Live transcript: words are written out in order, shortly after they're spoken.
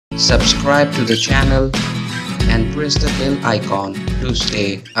subscribe to the channel and press the bell icon to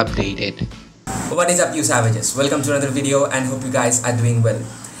stay updated. What is up, you savages? Welcome to another video and hope you guys are doing well.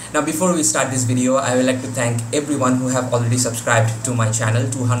 Now before we start this video, I would like to thank everyone who have already subscribed to my channel,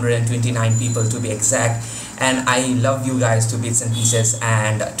 229 people to be exact, and I love you guys to bits and pieces.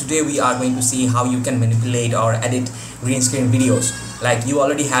 And today we are going to see how you can manipulate or edit green screen videos. Like, you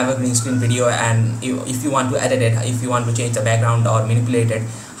already have a green screen video, and if you want to edit it, if you want to change the background or manipulate it,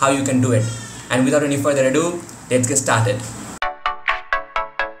 how you can do it. And without any further ado, let's get started.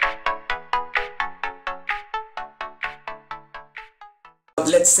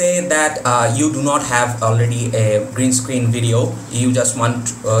 Let's say that you do not have already a green screen video. You just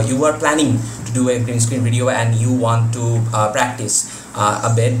want you are planning to do a green screen video and you want to practice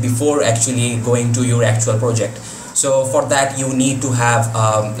a bit before actually going to your actual project. So for that you need to have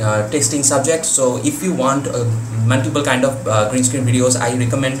testing subject. So if you want multiple kind of green screen videos, I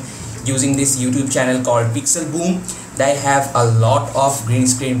recommend using this YouTube channel called Pixel Boom. They have a lot of green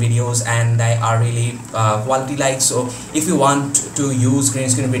screen videos and they are really quality like. So if you want to use green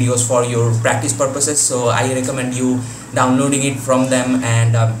screen videos for your practice purposes, so I recommend you downloading it from them.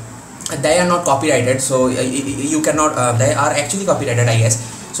 And they are not copyrighted, so you cannot they are actually copyrighted, I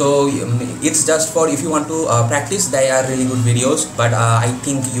guess. So it's just for if you want to practice. They are really good videos, but I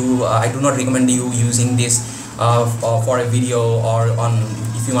think I do not recommend you using this for a video or on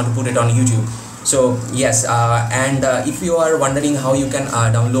if you want to put it on YouTube. So yes, and if you are wondering how you can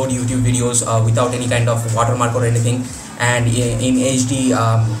download YouTube videos without any kind of watermark or anything, and in HD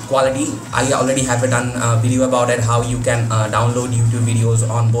quality, I already have done a video about it, how you can download YouTube videos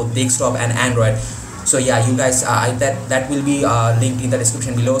on both desktop and Android. So yeah, you guys, that will be linked in the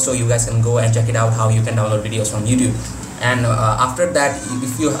description below, so you guys can go and check it out how you can download videos from YouTube. And after that,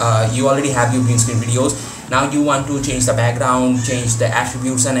 if you already have your green screen videos, now you want to change the background, change the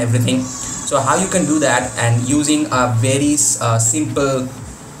attributes and everything. So how you can do that, and using a very simple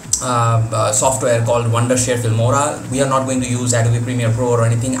software called Wondershare Filmora. We are not going to use Adobe Premiere Pro or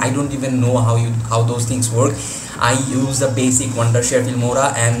anything. I don't even know how those things work. I use the basic Wondershare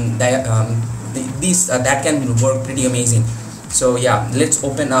Filmora, and that can work pretty amazing. So yeah, let's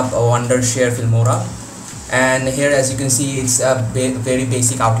open up a Wondershare Filmora. And here, as you can see, it's a very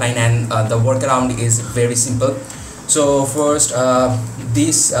basic outline, and the workaround is very simple. So first,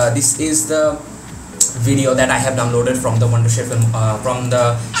 this is the video that I have downloaded from the Wondershare film, from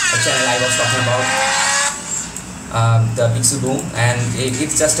the channel I was talking about, the Pixel Boom, and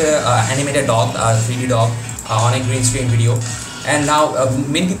it's just a animated dog, 3D dog on a green screen video. And now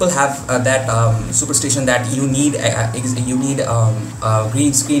many people have that superstition that you need a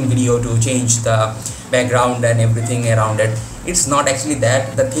green screen video to change the background and everything around it. It's not actually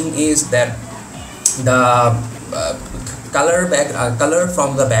that. The thing is that the color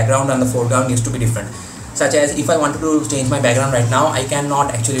from the background and the foreground needs to be different. Such as, if I wanted to change my background right now, I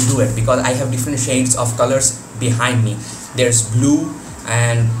cannot actually do it because I have different shades of colors behind me. There's blue,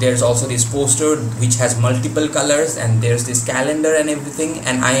 and there's also this poster which has multiple colors, and there's this calendar and everything,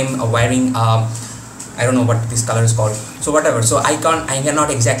 and I am wearing I don't know what this color is called, so whatever. So I cannot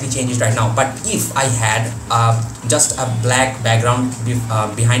exactly change it right now. But if I had just a black background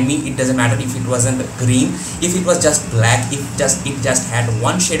behind me, it doesn't matter if it wasn't green. If it was just black, it just had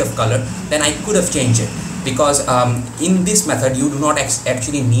one shade of color, then I could have changed it. Because in this method you do not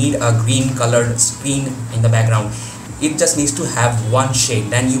actually need a green colored screen in the background. It just needs to have one shade,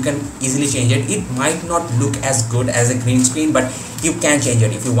 then you can easily change it. It might not look as good as a green screen, but you can change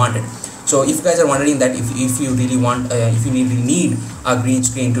it if you want it. So if you guys are wondering that if you really want if you really need a green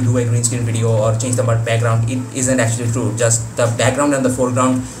screen to do a green screen video or change the background, it isn't actually true. Just the background and the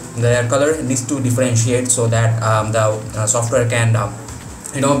foreground, their color needs to differentiate, so that the software can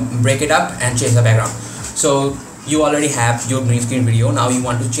break it up and change the background. So you already have your green screen video. Now you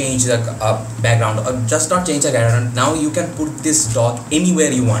want to change the background, or just not change the background. Now you can put this dot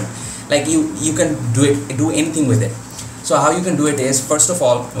anywhere you want. Like you can do anything with it. So how you can do it is, first of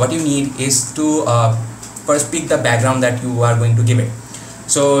all, what you need is to first pick the background that you are going to give it.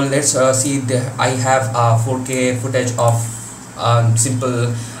 So let's see. I have 4K footage of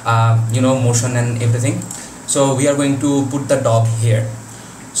simple motion and everything. So we are going to put the dog here.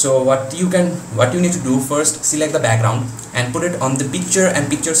 So what you need to do, first select the background and put it on the picture and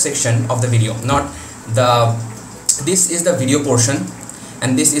picture section of the video. This is the video portion,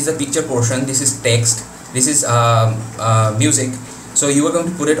 and this is the picture portion. This is text, this is music. So you are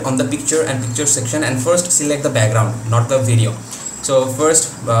going to put it on the picture and picture section, and first select the background, not the video. So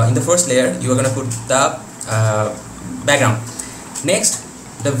first in the first layer you are going to put the background. Next,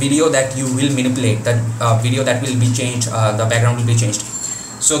 the video that you will manipulate, that video that will be changed, the background will be changed.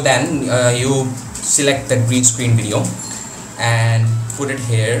 So then you select the green screen video and put it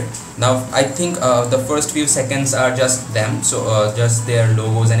here. Now I think the first few seconds are just them, so just their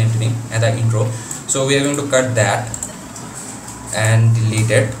logos and everything and the intro. So we are going to cut that and delete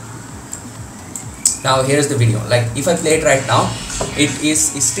it. Now here's the video. Like if I play it right now, it is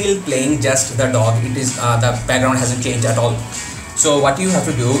still playing just the dog. It is the background hasn't changed at all. So what you have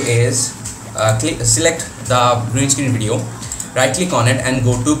to do is select the green screen video, right click on it and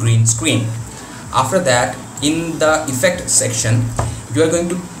go to green screen. After that, in the effect section, you are going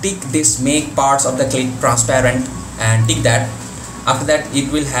to tick this make parts of the clip transparent and tick that. After that,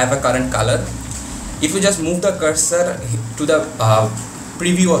 it will have a current color. If you just move the cursor to the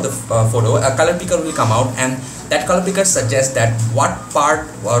preview of the photo, a color picker will come out, and that color picker suggests that what part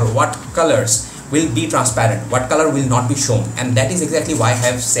or what colors will be transparent, what color will not be shown. And that is exactly why I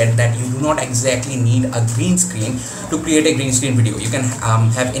have said that you do not exactly need a green screen to create a green screen video. You can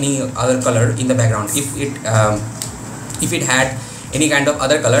have any other color in the background. If it had any kind of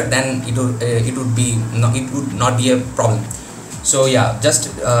other color, then it would not be a problem. So yeah,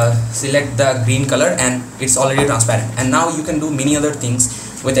 just select the green color and it's already transparent. And now you can do many other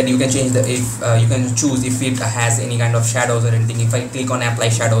things with it. You can change the you can choose if it has any kind of shadows or anything. If I click on apply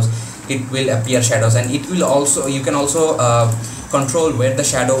shadows, it will appear shadows, and it will also, you can also control where the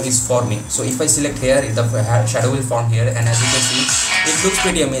shadow is forming. So if I select here, the shadow will form here, and as you can see, it looks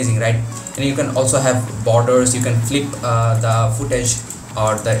pretty amazing, right? And you can also have borders. You can flip the footage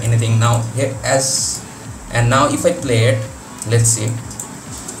or the anything. Now here and now if I play it, let's see,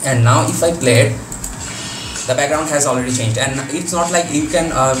 and now if I play it, the background has already changed. And it's not like you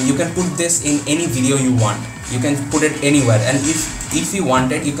can put this in any video you want. You can put it anywhere, and if you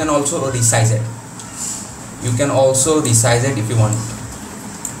want it, you can also resize it. You can also resize it if you want.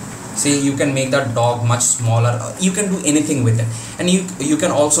 See, you can make the dog much smaller. You can do anything with it, and you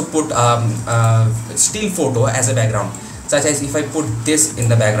can also put still photo as a background, such as if I put this in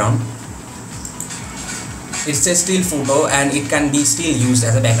the background, it's a still photo and it can be still used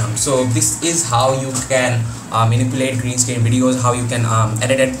as a background. So this is how you can manipulate green screen videos, how you can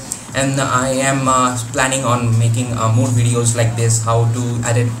edit it. And I am planning on making more videos like this, how to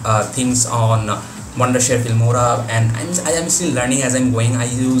edit things on Wondershare Filmora, and I am still learning as I'm going. I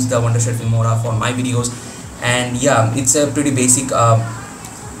use the Wondershare Filmora for my videos, and yeah, it's a pretty basic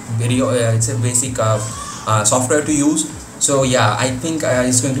software to use. So yeah, I think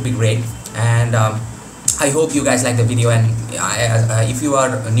it's going to be great, and I hope you guys like the video. And if you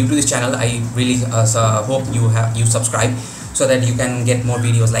are new to this channel, I really hope you subscribe so that you can get more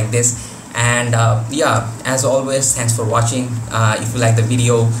videos like this. And yeah, as always, thanks for watching. If you like the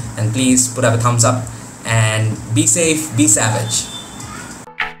video, and please put up a thumbs up, and be safe, be savage.